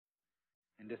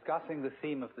In discussing the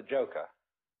theme of the Joker,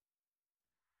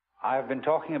 I have been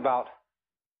talking about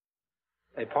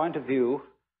a point of view,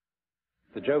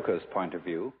 the Joker's point of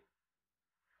view,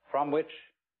 from which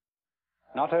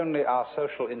not only our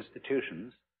social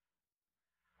institutions,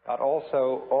 but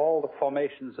also all the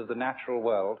formations of the natural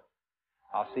world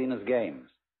are seen as games.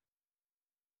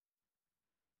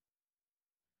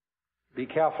 Be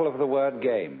careful of the word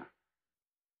game.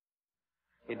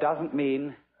 It doesn't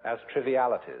mean as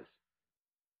trivialities,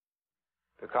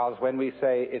 because when we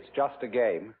say it's just a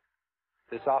game,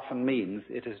 this often means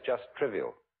it is just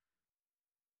trivial.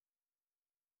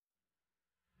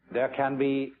 There can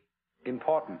be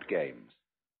important games,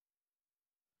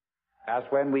 as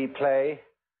when we play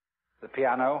the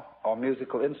piano or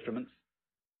musical instruments.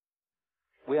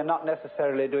 We are not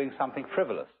necessarily doing something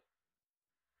frivolous,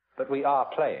 but we are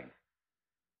playing.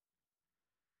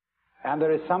 And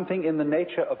there is something in the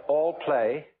nature of all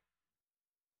play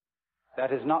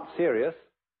that is not serious,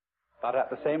 but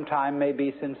at the same time may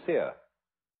be sincere.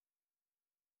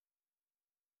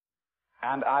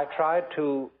 And I tried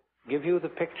to give you the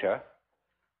picture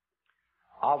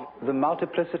of the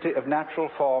multiplicity of natural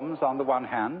forms on the one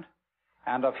hand,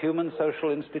 and of human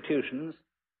social institutions,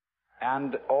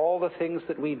 and all the things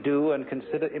that we do and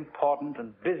consider important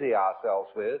and busy ourselves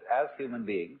with as human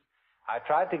beings. I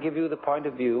tried to give you the point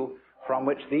of view from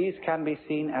which these can be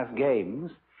seen as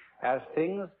games, as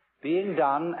things being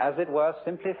done, as it were,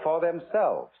 simply for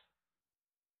themselves,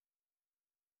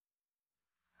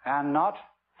 and not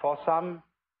for some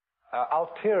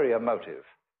ulterior motive.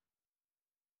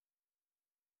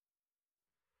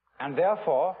 And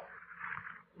therefore,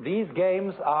 these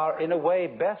games are in a way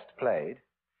best played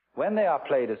when they are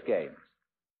played as games.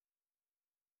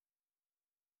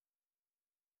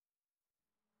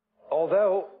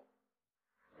 Although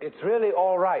it's really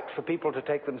all right for people to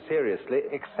take them seriously,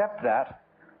 except that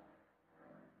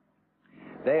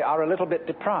they are a little bit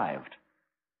deprived.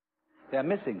 They're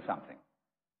missing something.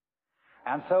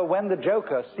 And so when the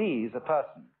Joker sees a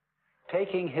person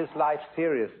taking his life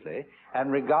seriously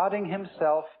and regarding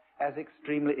himself as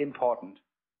extremely important,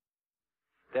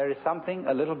 there is something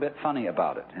a little bit funny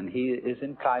about it, and he is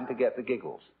inclined to get the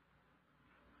giggles.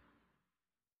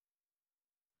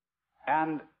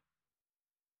 And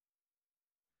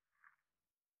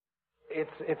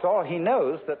it's all he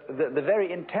knows, that the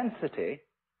very intensity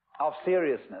of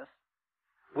seriousness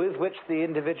with which the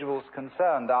individuals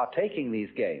concerned are taking these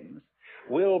games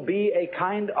will be a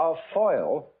kind of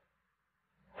foil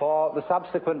for the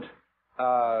subsequent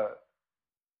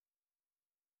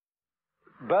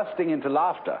bursting into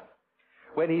laughter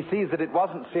when he sees that it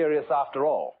wasn't serious after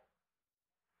all.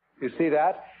 You see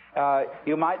that?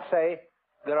 You might say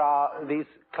there are these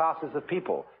classes of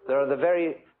people. There are the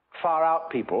very far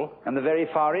out people and the very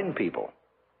far in people.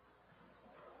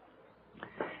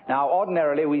 Now,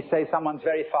 ordinarily we say someone's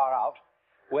very far out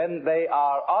when they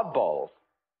are oddballs,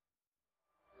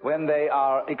 when they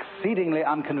are exceedingly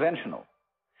unconventional.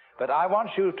 But I want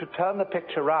you to turn the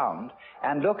picture round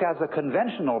and look as a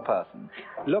conventional person.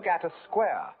 Look at a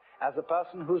square as a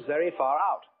person who's very far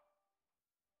out.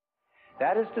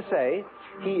 That is to say,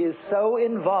 he is so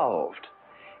involved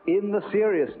in the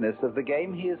seriousness of the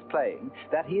game he is playing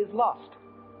that he is lost.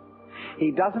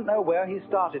 He doesn't know where he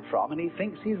started from, and he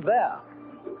thinks he's there.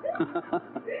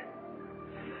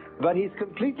 But he's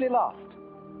completely lost,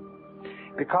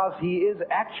 because he is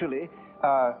actually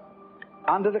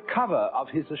under the cover of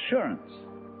his assurance,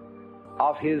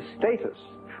 of his status,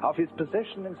 of his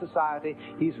position in society.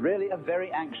 He's really a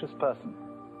very anxious person.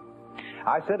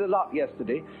 I said a lot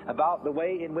yesterday about the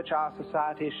way in which our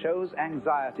society shows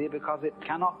anxiety because it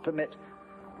cannot permit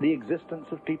the existence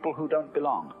of people who don't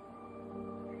belong.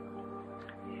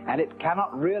 And it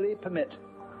cannot really permit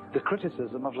the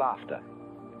criticism of laughter.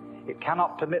 It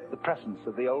cannot permit the presence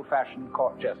of the old-fashioned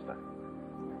court jester,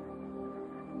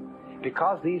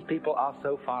 because these people are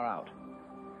so far out.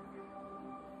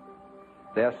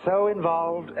 They're so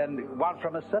involved, and one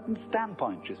from a certain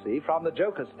standpoint, you see, from the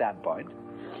Joker's standpoint,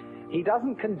 he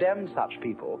doesn't condemn such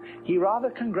people. He rather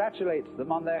congratulates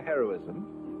them on their heroism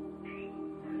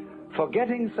for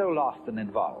getting so lost and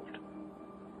involved.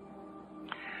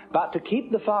 But to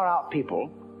keep the far out people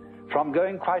from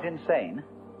going quite insane,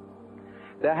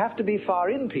 there have to be far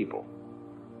in people.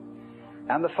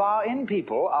 And the far in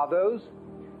people are those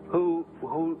who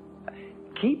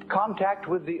keep contact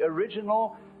with the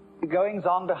original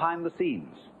goings-on behind the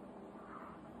scenes.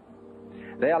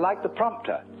 They are like the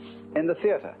prompter in the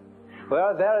theater,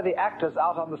 where there are the actors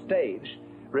out on the stage,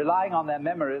 relying on their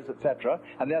memories, etc.,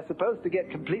 and they're supposed to get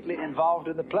completely involved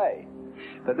in the play.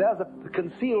 But there's a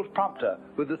concealed prompter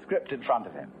with the script in front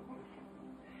of him.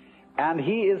 And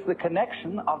he is the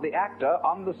connection of the actor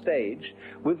on the stage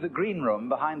with the green room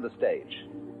behind the stage.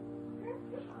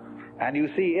 And you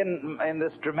see in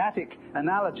this dramatic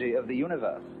analogy of the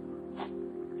universe,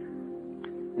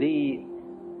 the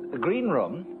green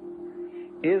room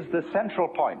is the central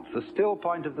point, the still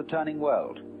point of the turning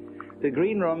world. The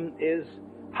green room is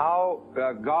how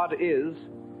God is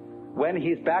when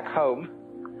he's back home,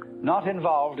 not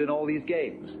involved in all these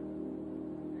games,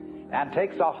 and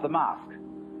takes off the mask.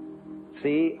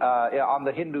 See, on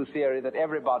the Hindu theory that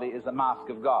everybody is a mask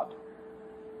of God.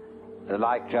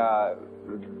 Like a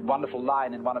wonderful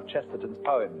line in one of Chesterton's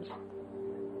poems.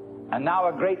 And now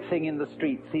a great thing in the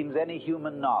street seems any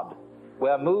human nod,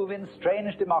 where move in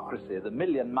strange democracy the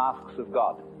million masks of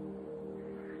God.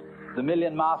 The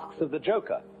million masks of the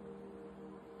Joker,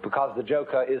 because the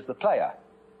Joker is the player,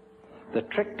 the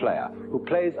trick player, who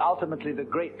plays ultimately the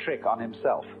great trick on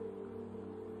himself.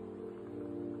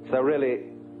 So really,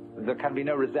 there can be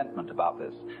no resentment about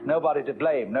this. Nobody to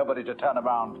blame, nobody to turn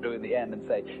around to in the end and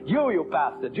say, you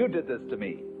bastard, you did this to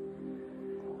me.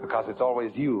 Because it's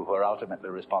always you who are ultimately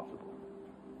responsible.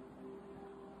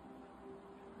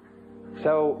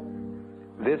 So,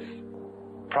 this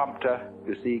prompter,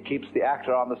 you see, keeps the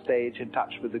actor on the stage in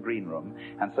touch with the green room.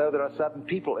 And so there are certain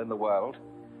people in the world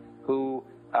who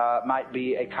might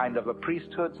be a kind of a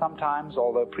priesthood sometimes,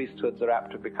 although priesthoods are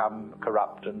apt to become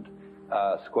corrupt and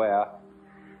square.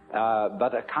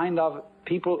 But a kind of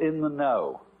people in the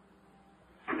know.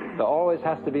 There always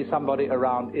has to be somebody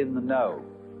around in the know.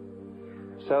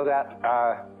 So that,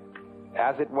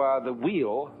 as it were, the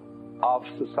wheel of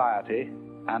society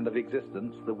and of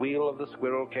existence, the wheel of the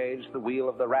squirrel cage, the wheel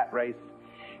of the rat race,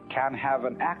 can have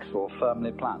an axle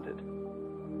firmly planted.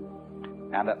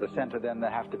 And at the center then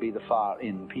there have to be the far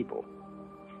in people.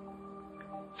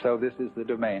 So this is the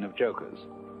domain of jokers.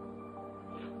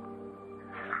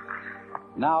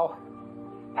 Now,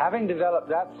 having developed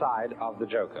that side of the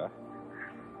joker,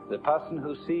 the person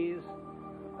who sees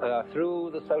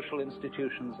through the social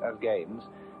institutions as games,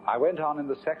 I went on in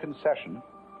the second session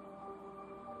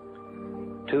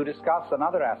to discuss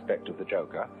another aspect of the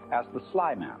joker as the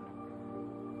sly man,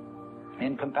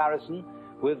 in comparison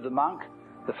with the monk,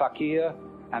 the fakir,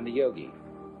 and the yogi,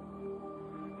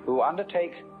 who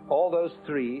undertake, all those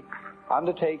three,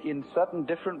 undertake in certain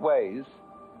different ways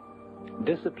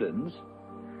disciplines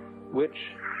which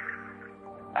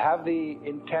have the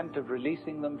intent of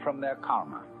releasing them from their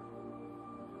karma.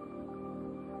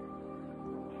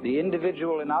 The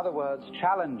individual, in other words,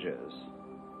 challenges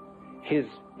his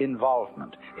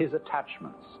involvement, his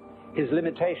attachments, his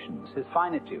limitations, his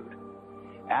finitude,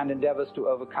 and endeavors to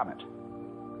overcome it.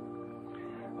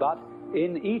 But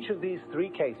in each of these three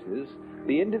cases,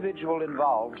 the individual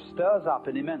involved stirs up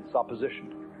an immense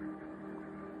opposition,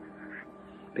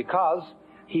 because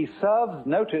he serves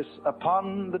notice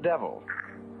upon the devil,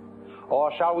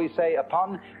 or shall we say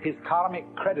upon his karmic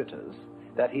creditors,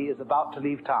 that he is about to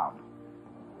leave town.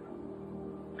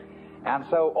 And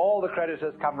so all the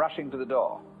creditors come rushing to the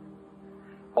door.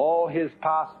 All his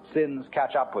past sins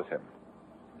catch up with him.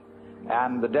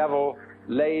 And the devil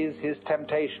lays his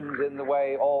temptations in the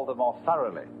way all the more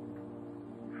thoroughly.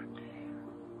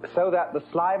 So that the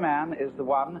sly man is the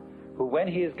one who, when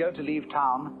he is going to leave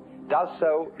town, does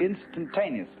so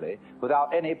instantaneously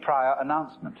without any prior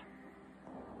announcement.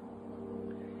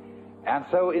 And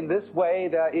so in this way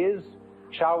there is,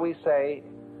 shall we say,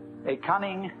 a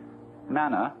cunning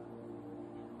manner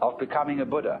of becoming a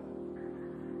Buddha.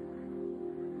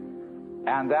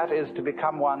 And that is to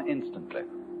become one instantly,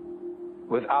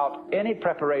 without any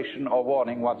preparation or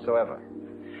warning whatsoever.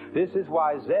 This is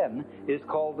why Zen is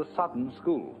called the sudden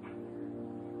school,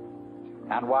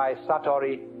 and why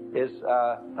Satori is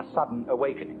a sudden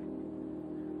awakening.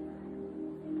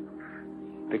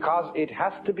 Because it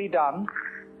has to be done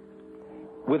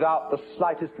without the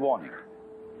slightest warning.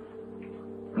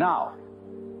 Now,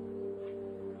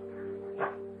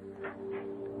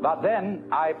 but then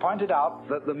I pointed out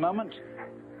that the moment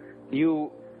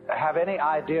you have any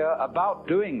idea about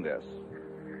doing this,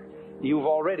 you've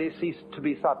already ceased to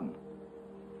be sudden.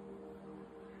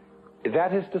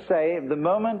 That is to say, the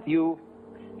moment you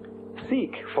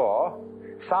seek for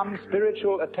some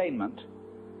spiritual attainment,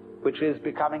 which is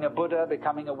becoming a Buddha,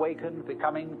 becoming awakened,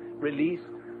 becoming released,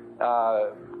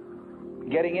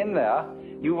 getting in there,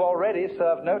 you've already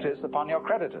served notice upon your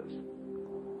creditors.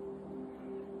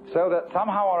 So that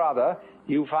somehow or other,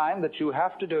 you find that you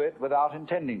have to do it without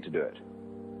intending to do it.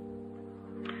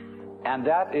 And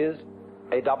that is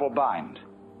a double bind,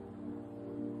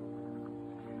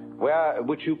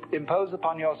 which you impose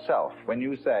upon yourself when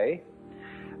you say,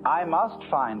 I must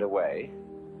find a way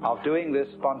of doing this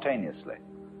spontaneously.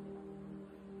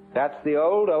 That's the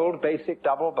old basic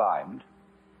double bind.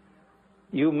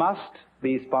 You must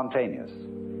be spontaneous.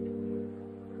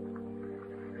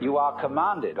 You are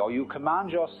commanded, or you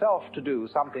command yourself to do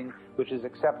something which is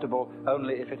acceptable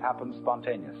only if it happens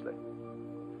spontaneously.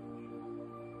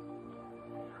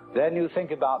 Then you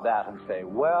think about that and say,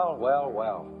 well,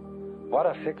 what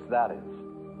a fix that is.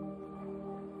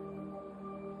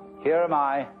 Here am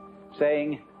I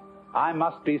saying, I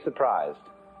must be surprised,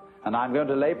 and I'm going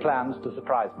to lay plans to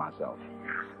surprise myself.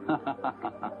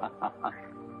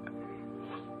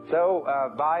 So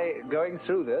by going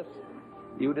through this,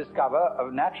 you discover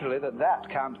naturally that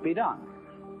can't be done.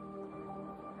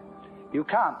 You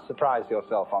can't surprise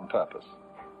yourself on purpose.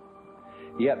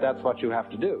 Yet that's what you have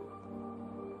to do.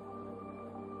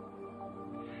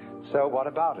 So what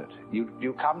about it?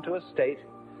 You come to a state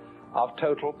of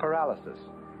total paralysis.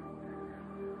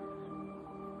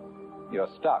 You're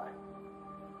stuck.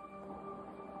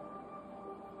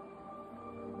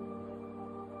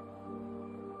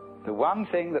 The one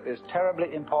thing that is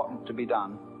terribly important to be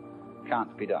done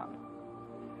can't be done.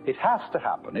 It has to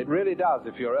happen. It really does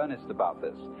if you're earnest about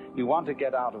this. You want to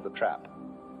get out of the trap.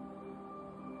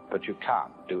 But you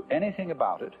can't do anything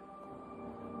about it,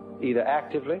 either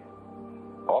actively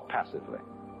or passively.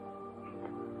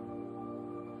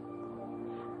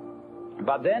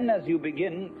 But then as you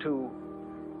begin to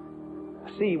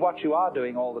see what you are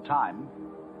doing all the time,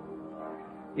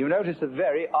 you notice a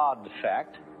very odd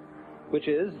fact, which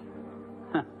is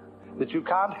that you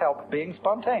can't help being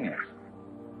spontaneous.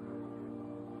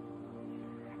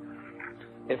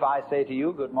 If I say to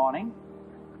you, good morning,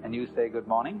 and you say good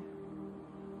morning,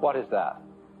 what is that?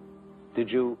 Did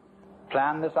you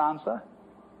plan this answer?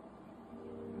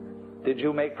 Did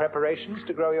you make preparations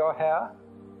to grow your hair?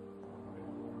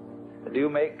 Do you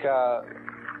make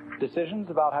decisions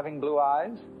about having blue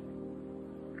eyes?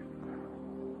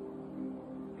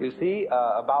 You see,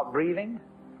 about breathing?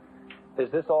 Is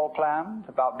this all planned?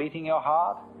 About beating your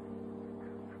heart?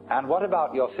 And what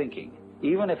about your thinking?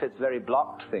 Even if it's very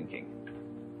blocked thinking,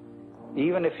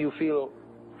 even if you feel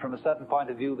from a certain point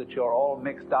of view that you're all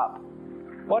mixed up,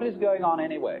 what is going on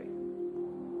anyway?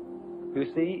 You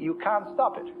see, you can't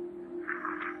stop it.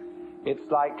 It's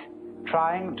like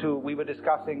trying to, we were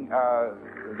discussing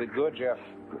the Gurdjieff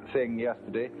thing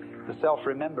yesterday, the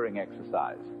self-remembering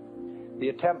exercise, the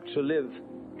attempt to live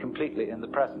completely in the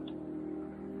present.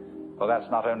 Well, that's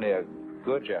not only a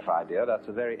Gurdjieff idea, that's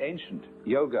a very ancient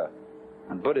yoga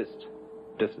and Buddhist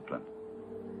discipline,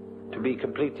 to be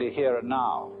completely here and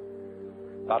now.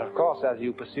 But of course, as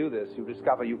you pursue this, you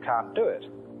discover you can't do it,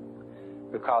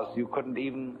 because you couldn't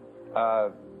even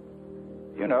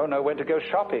know when to go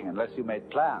shopping unless you made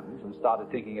plans and started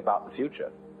thinking about the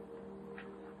future.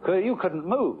 You couldn't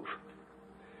move.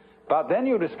 But then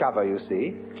you discover, you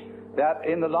see, that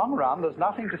in the long run there's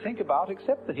nothing to think about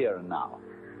except the here and now.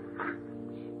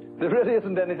 There really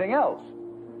isn't anything else.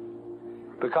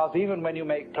 Because even when you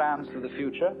make plans for the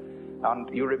future and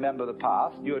you remember the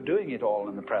past, you're doing it all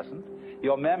in the present.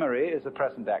 Your memory is a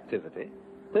present activity.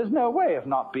 There's no way of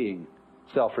not being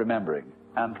self-remembering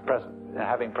and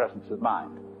having presence of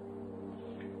mind.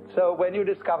 So when you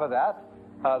discover that,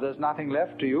 there's nothing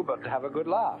left to you but to have a good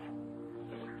laugh.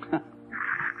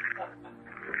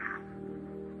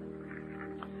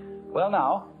 Well,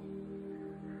 now,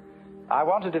 I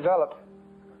want to develop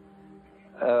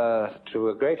to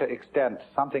a greater extent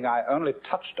something I only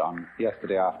touched on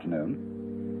yesterday afternoon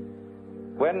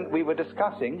when we were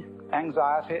discussing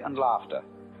anxiety and laughter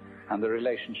and the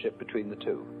relationship between the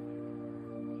two.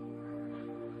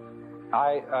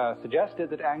 I suggested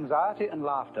that anxiety and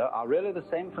laughter are really the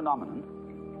same phenomenon,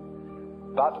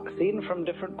 but seen from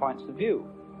different points of view.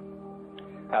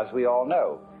 As we all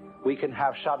know, we can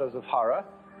have shudders of horror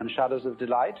and shudders of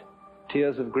delight,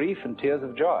 tears of grief and tears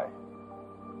of joy.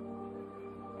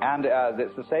 And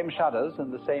it's the same shudders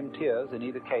and the same tears in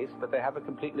either case, but they have a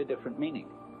completely different meaning.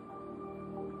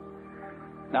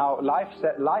 Now, life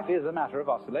is a matter of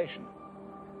oscillation.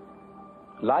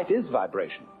 Life is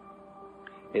vibration.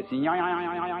 It's the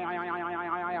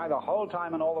whole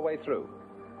time and all the way through.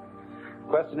 The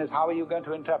question is, how are you going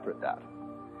to interpret that?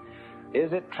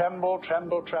 Is it tremble,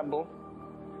 tremble, tremble,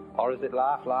 or is it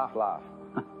laugh, laugh, laugh?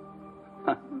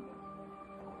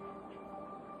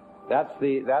 That's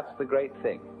the great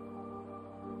thing.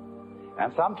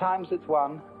 And sometimes it's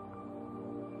one,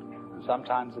 and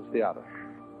sometimes it's the other.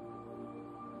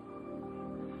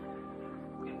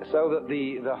 So that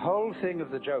the whole thing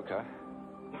of the Joker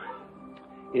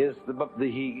is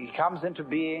he comes into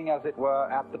being, as it were,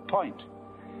 at the point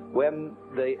when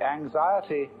the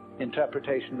anxiety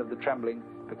interpretation of the trembling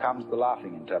becomes the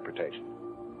laughing interpretation.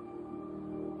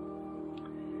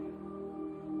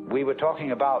 we were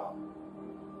talking about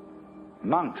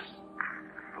monks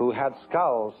who had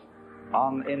skulls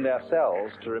in their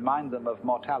cells to remind them of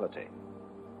mortality.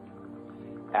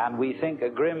 And we think a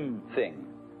grim thing.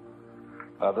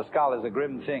 The skull is a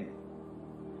grim thing.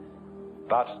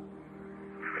 But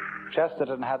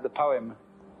Chesterton had the poem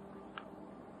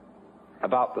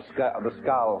about the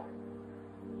skull.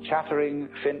 Chattering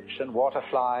finch and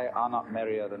waterfly are not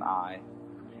merrier than I.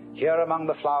 Here among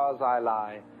the flowers I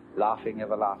lie, laughing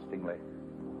everlastingly.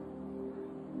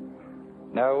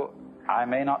 No, I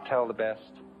may not tell the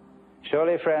best.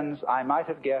 Surely, friends, I might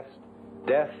have guessed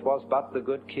death was but the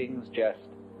good king's jest.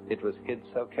 It was hid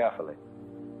so carefully.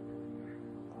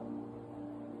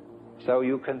 So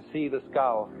you can see the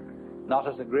skull not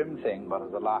as a grim thing, but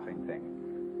as a laughing thing.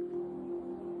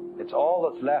 It's all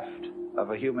that's left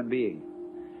of a human being.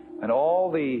 And all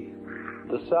the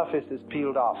surface is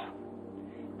peeled off.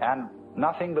 And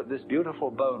nothing but this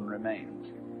beautiful bone remains.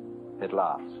 It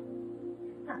laughs.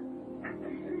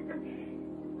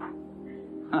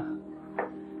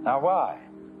 Now why?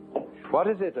 What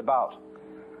is it about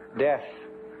death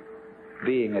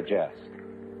being a jest?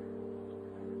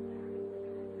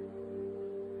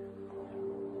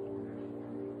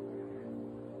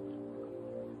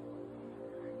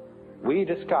 We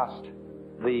discussed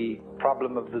the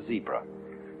problem of the zebra.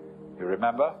 You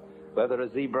remember? Whether a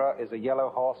zebra is a yellow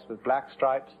horse with black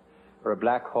stripes or a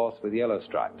black horse with yellow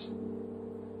stripes.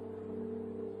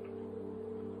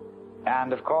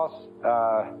 And of course,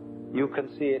 you can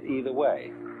see it either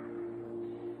way.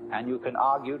 And you can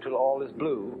argue till all is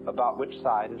blue about which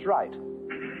side is right.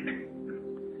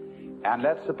 And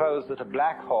let's suppose that a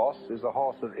black horse is a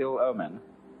horse of ill omen,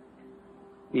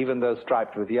 even though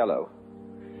striped with yellow.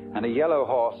 And a yellow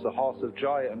horse, a horse of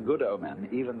joy and good omen,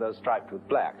 even though striped with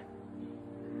black.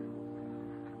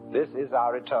 This is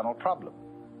our eternal problem.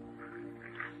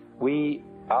 We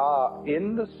are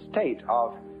in the state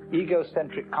of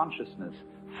egocentric consciousness,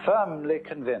 firmly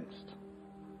convinced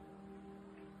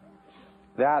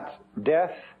that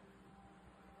death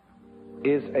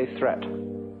is a threat.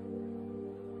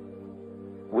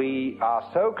 We are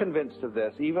so convinced of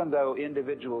this, even though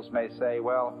individuals may say,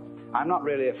 well, I'm not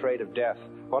really afraid of death.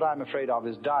 What I'm afraid of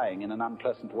is dying in an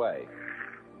unpleasant way.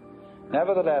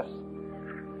 Nevertheless,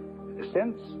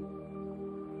 since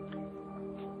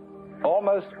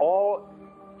almost all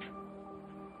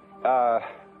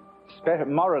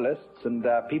moralists and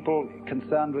people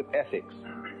concerned with ethics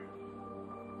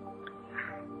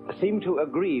seem to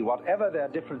agree, whatever their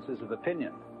differences of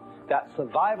opinion, that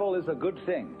survival is a good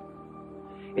thing.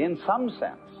 In some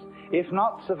sense, if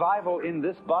not survival in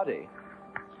this body,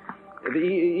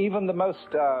 even the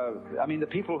most, the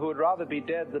people who would rather be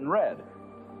dead than red,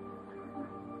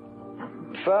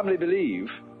 firmly believe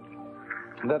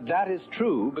that that is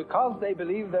true because they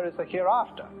believe there is a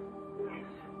hereafter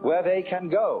where they can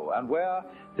go and where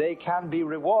they can be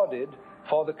rewarded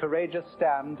for the courageous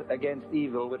stand against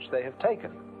evil which they have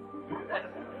taken.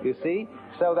 You see?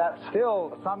 So that's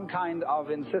still some kind of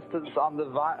insistence on the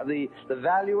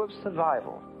value of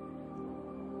survival.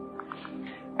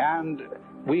 And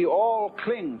we all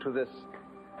cling to this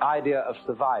idea of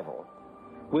survival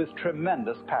with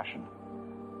tremendous passion.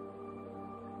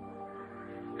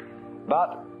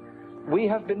 But we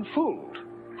have been fooled,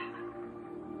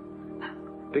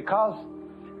 because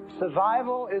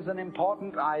survival is an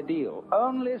important ideal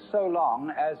only so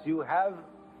long as you have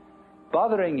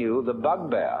bothering you the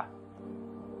bugbear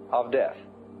of death,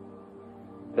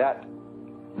 that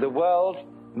the world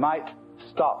might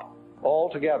stop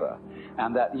altogether,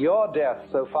 and that your death,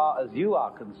 so far as you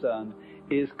are concerned,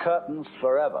 is curtains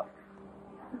forever.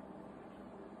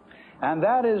 And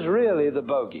that is really the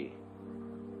bogey.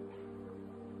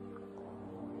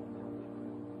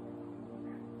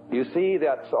 You see,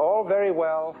 that's all very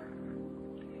well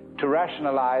to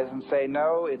rationalize and say,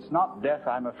 no, it's not death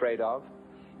I'm afraid of,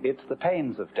 it's the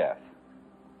pains of death.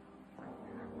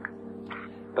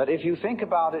 But if you think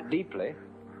about it deeply,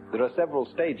 there are several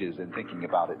stages in thinking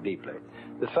about it deeply.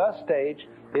 The first stage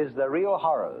is the real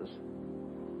horrors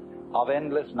of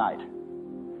endless night,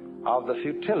 of the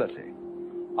futility,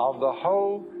 of the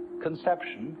whole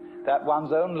conception that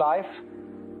one's own life,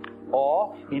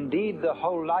 or indeed the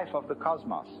whole life of the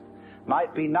cosmos,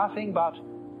 might be nothing but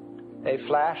a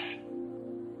flash,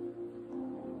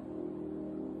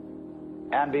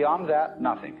 and beyond that,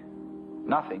 nothing.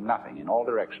 Nothing, nothing, in all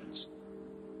directions.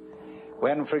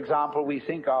 When, for example, we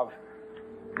think of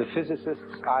the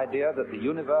physicist's idea that the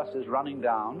universe is running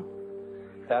down,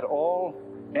 that all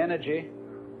energy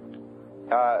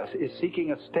is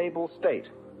seeking a stable state.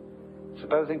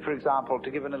 Supposing, for example,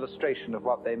 to give an illustration of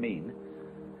what they mean,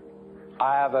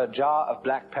 I have a jar of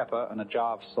black pepper and a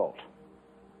jar of salt.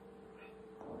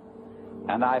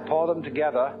 And I pour them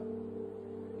together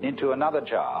into another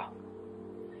jar,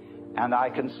 and I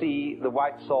can see the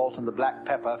white salt and the black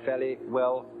pepper fairly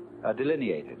well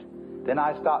delineated. Then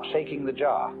I start shaking the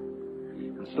jar,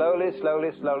 and slowly,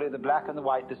 the black and the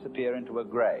white disappear into a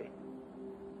gray.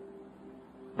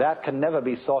 That can never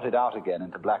be sorted out again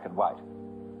into black and white.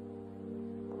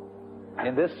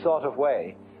 In this sort of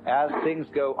way, as things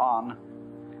go on,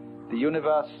 the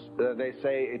universe, they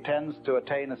say, it tends to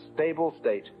attain a stable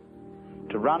state,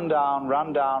 to run down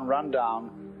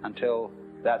until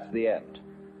that's the end.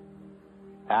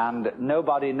 And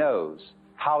nobody knows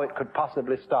how it could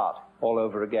possibly start all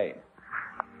over again.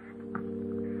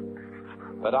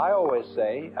 But I always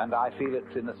say, and I feel it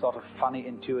in a sort of funny,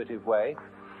 intuitive way,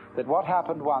 that what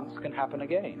happened once can happen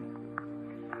again.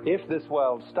 If this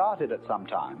world started at some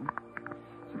time,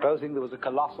 supposing there was a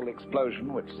colossal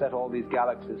explosion which set all these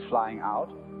galaxies flying out,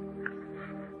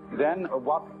 then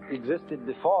what existed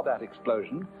before that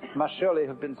explosion must surely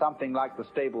have been something like the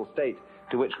stable state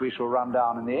to which we shall run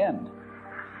down in the end.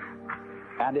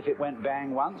 And if it went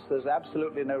bang once, there's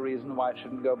absolutely no reason why it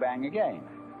shouldn't go bang again.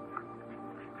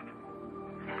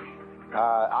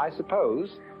 I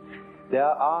suppose there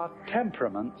are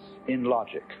temperaments in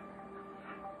logic.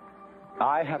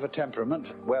 I have a temperament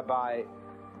whereby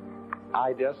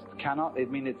I just cannot, it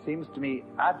seems to me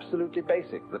absolutely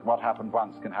basic that what happened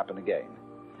once can happen again.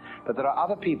 But there are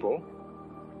other people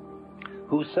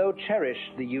who so cherish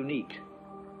the unique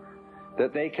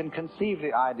that they can conceive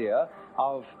the idea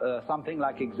of something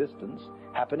like existence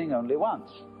happening only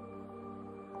once.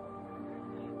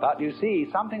 But you see,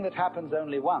 something that happens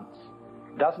only once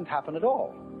doesn't happen at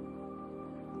all.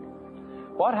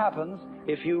 What happens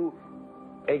if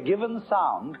a given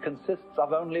sound consists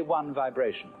of only one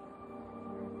vibration?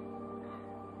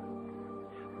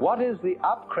 What is the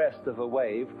up crest of a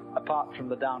wave apart from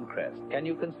the down crest? Can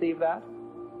you conceive that?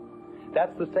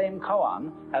 That's the same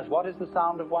koan as what is the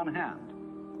sound of one hand.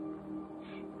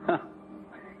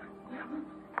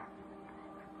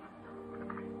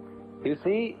 You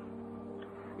see,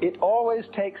 it always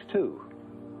takes two.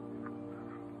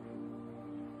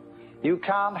 You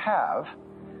can't have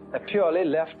a purely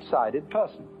left-sided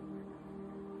person.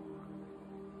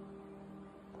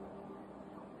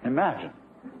 Imagine.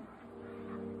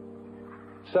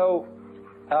 So,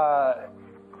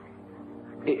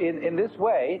 in this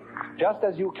way, just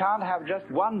as you can't have just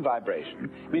one vibration,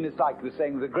 it's like we're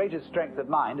saying the greatest strength of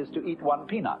mind is to eat one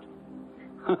peanut.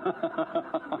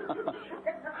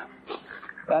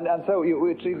 and so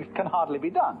it can hardly be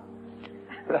done.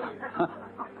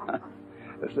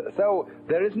 So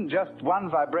there isn't just one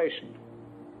vibration.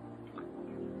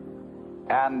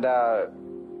 And a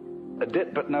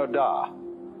dit but no da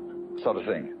sort of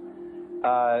thing.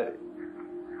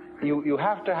 You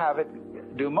have to have it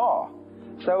do more.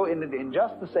 So in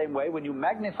just the same way, when you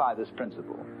magnify this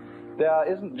principle, there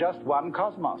isn't just one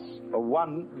cosmos, or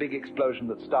one big explosion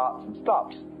that starts and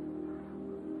stops.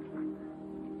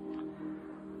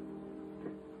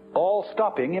 All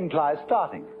stopping implies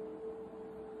starting.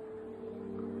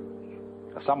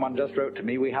 Someone just wrote to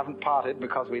me, we haven't parted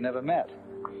because we never met.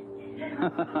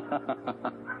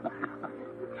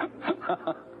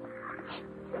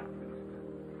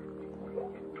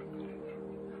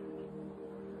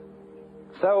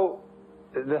 So,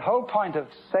 the whole point of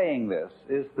saying this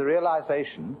is the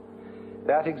realization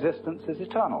that existence is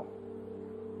eternal.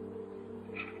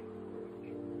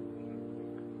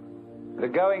 The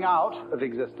going out of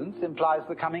existence implies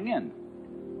the coming in.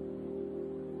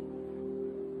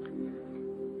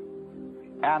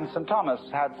 And St. Thomas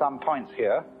had some points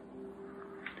here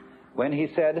when he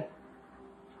said,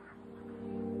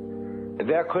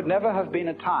 there could never have been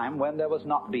a time when there was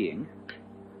not being,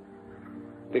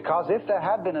 because if there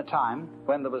had been a time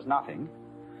when there was nothing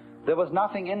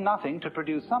in nothing to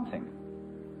produce something.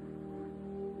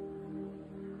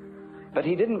 But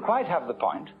he didn't quite have the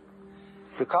point,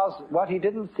 because what he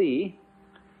didn't see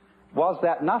was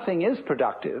that nothing is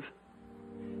productive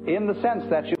in the sense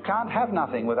that you can't have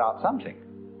nothing without something.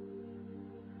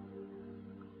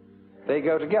 They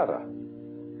go together.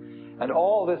 And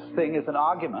all this thing is an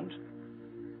argument,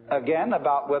 again,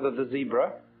 about whether the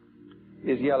zebra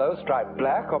is yellow striped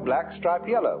black or black striped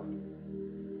yellow.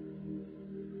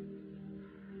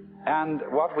 And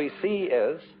what we see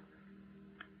is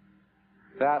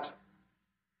that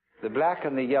the black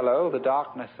and the yellow, the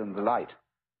darkness and the light,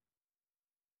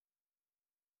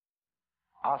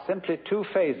 are simply two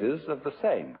phases of the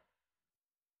same.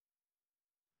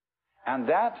 And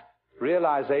that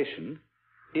realization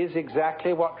is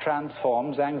exactly what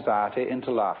transforms anxiety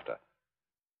into laughter.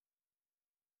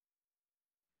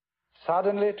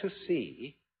 suddenly to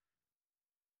see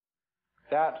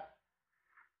that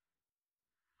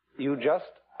you just,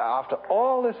 after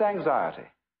all this anxiety,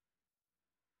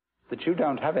 that you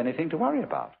don't have anything to worry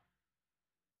about.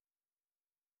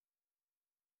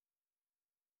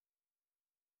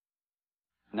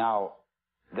 Now,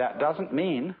 that doesn't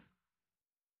mean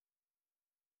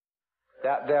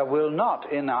that there will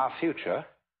not in our future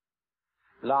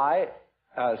lie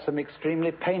some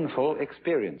extremely painful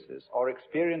experiences, or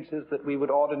experiences that we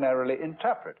would ordinarily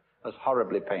interpret as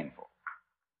horribly painful.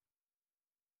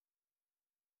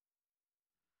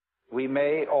 We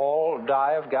may all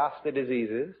die of ghastly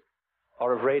diseases,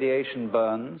 or of radiation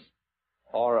burns,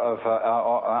 or of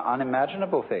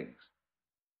unimaginable things.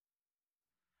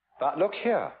 But look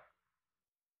here.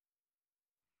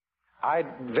 I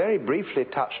very briefly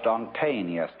touched on pain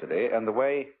yesterday and the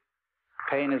way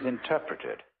pain is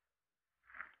interpreted.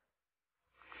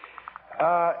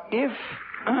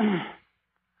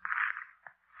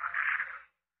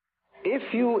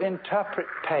 If you interpret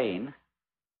pain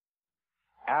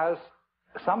as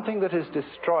something that is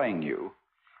destroying you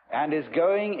and is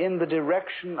going in the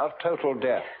direction of total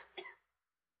death,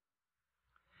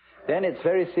 then it's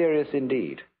very serious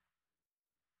indeed.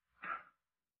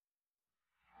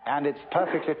 And it's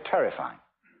perfectly terrifying.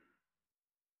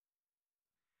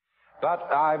 But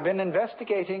I've been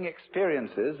investigating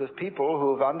experiences of people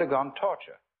who have undergone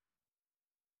torture.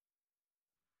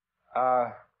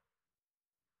 I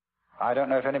don't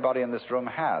know if anybody in this room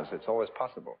has. It's always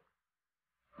possible.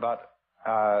 But,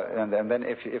 and then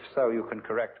if so, you can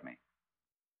correct me.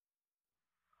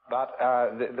 But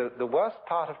the worst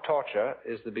part of torture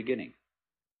is the beginning.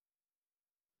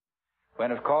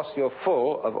 When, of course, you're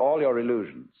full of all your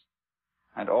illusions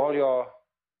and all your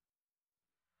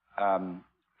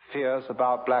fears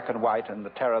about black and white and the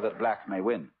terror that black may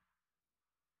win.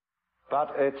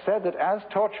 But it's said that as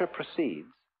torture proceeds,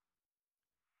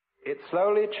 it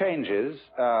slowly changes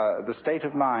the state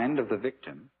of mind of the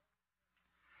victim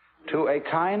to a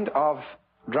kind of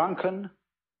drunken,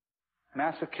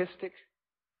 masochistic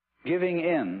giving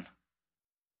in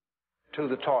to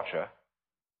the torture,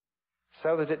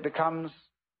 so that it becomes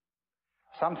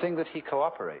something that he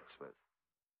cooperates with.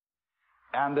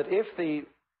 And that if the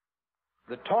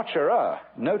torturer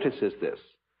notices this,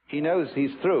 he knows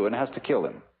he's through and has to kill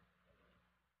him.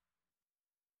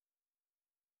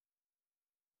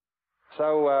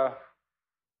 So,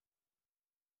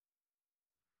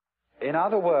 in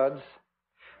other words,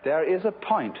 there is a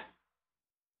point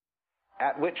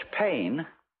at which pain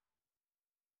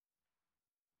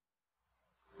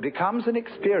becomes an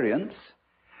experience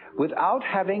without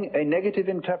having a negative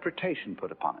interpretation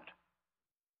put upon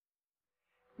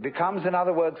it. Becomes, in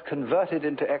other words, converted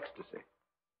into ecstasy.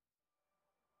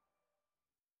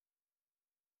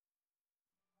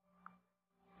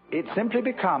 It simply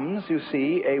becomes, you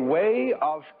see, a way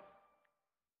of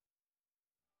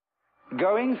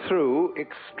going through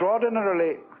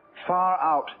extraordinarily far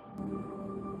out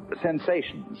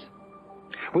sensations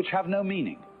which have no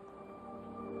meaning.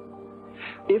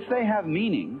 If they have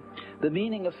meaning, the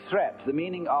meaning of threat, the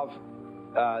meaning of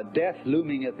death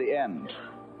looming at the end,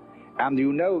 and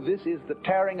you know this is the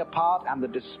tearing apart and the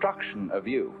destruction of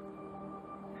you,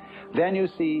 then you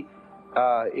see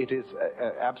it is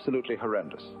absolutely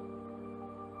horrendous.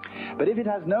 But if it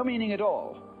has no meaning at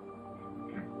all,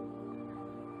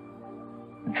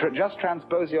 just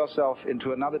transpose yourself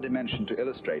into another dimension to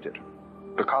illustrate it,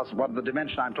 because what the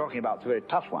dimension I'm talking about is a very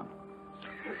tough one.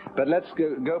 But let's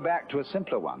go back to a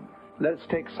simpler one. Let's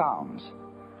take sounds.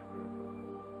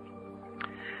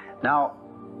 Now,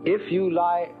 if you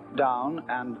lie down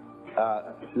and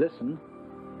listen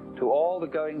to all the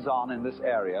goings-on in this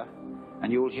area,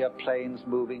 and you will hear planes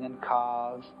moving and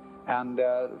cars and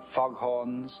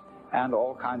foghorns and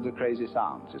all kinds of crazy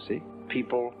sounds, you see,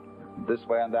 people this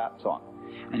way and that, so on.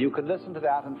 And you can listen to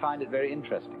that and find it very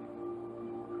interesting,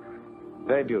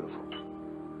 very beautiful.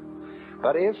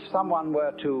 But if someone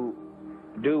were to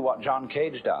do what John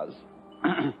Cage does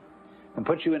and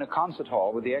put you in a concert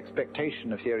hall with the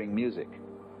expectation of hearing music,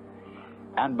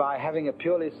 and by having a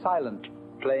purely silent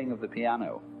playing of the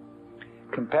piano,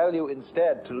 compel you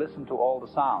instead to listen to all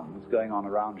the sounds going on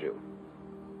around you,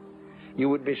 you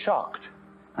would be shocked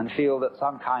and feel that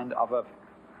some kind of an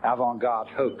avant-garde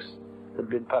hoax had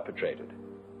been perpetrated.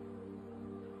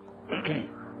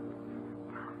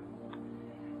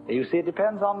 You see, it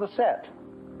depends on the set,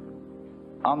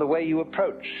 on the way you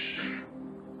approach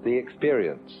the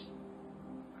experience.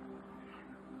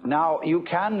 Now, you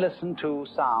can listen to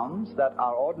sounds that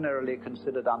are ordinarily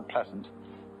considered unpleasant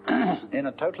in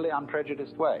a totally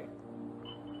unprejudiced way.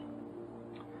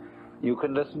 You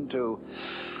can listen to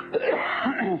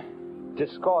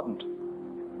discordant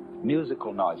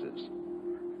musical noises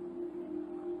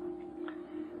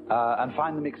and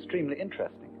find them extremely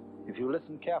interesting if you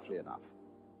listen carefully enough.